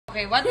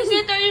Okay, what is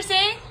it are you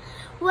saying?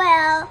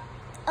 Well,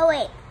 oh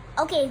wait.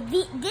 Okay,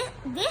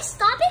 this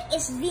topic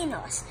is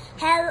Venus.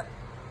 Hell,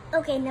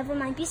 okay, never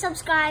mind. Please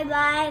subscribe,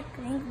 like,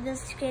 link the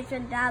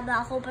description, blah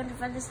blah. Open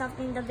for the stuff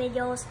in the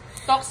videos.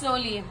 Talk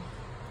slowly.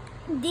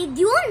 Did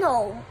you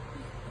know?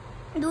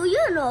 Do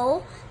you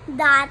know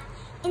that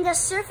in the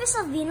surface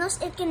of Venus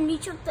it can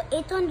reach up to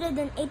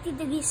 880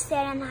 degrees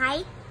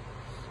Fahrenheit?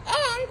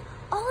 And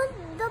all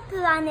the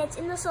planets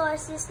in the solar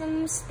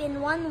system spin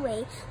one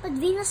way, but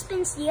Venus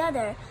spins the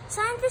other.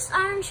 Scientists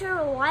aren't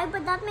sure why,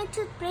 but that makes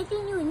it pretty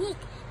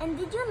unique. And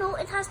did you know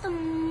it has the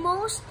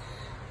most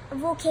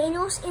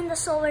volcanoes in the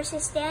solar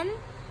system?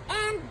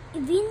 And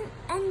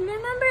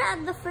remember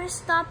at the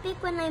first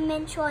topic when I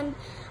mentioned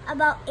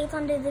about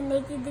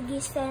 880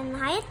 degrees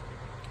Fahrenheit?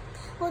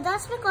 Well,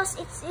 that's because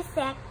its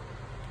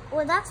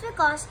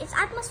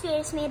atmosphere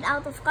is made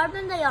out of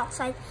carbon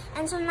dioxide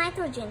and some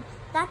nitrogen.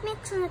 That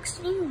makes an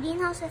extreme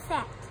greenhouse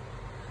effect.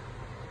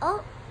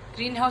 Oh,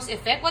 Greenhouse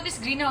effect? What is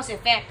greenhouse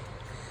effect?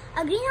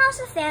 a greenhouse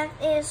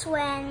effect is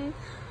when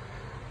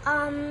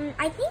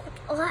I think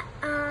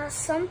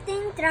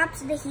something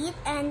traps the heat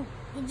and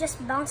it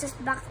just bounces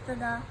back to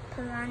the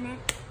planet.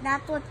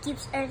 That's what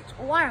keeps Earth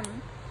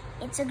warm.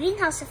 It's a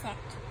greenhouse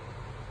effect.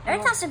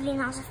 Earth has a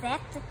greenhouse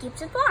effect that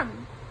keeps it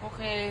warm.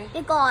 Okay.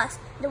 Because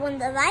when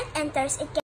the light enters, it